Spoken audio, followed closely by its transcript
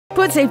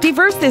Put safety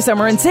first this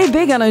summer and save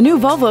big on a new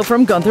Volvo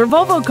from Gunther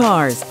Volvo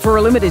Cars. For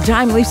a limited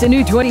time, lease a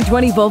new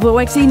 2020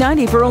 Volvo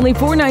XC90 for only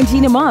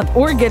 $419 a month,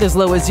 or get as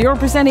low as 0%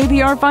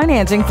 APR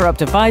financing for up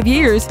to 5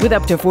 years with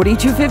up to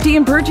 $4,250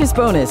 in purchase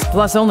bonus.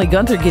 Plus, only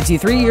Gunther gives you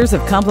 3 years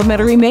of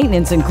complimentary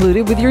maintenance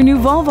included with your new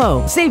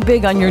Volvo. Save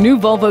big on your new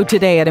Volvo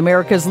today at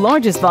America's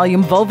largest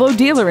volume Volvo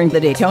dealer in the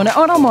Daytona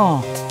Auto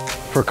Mall.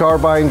 For car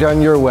buying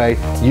done your way,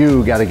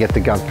 you got to get to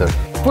Gunther.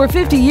 For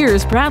 50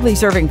 years, proudly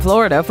serving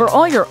Florida for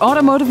all your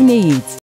automotive needs.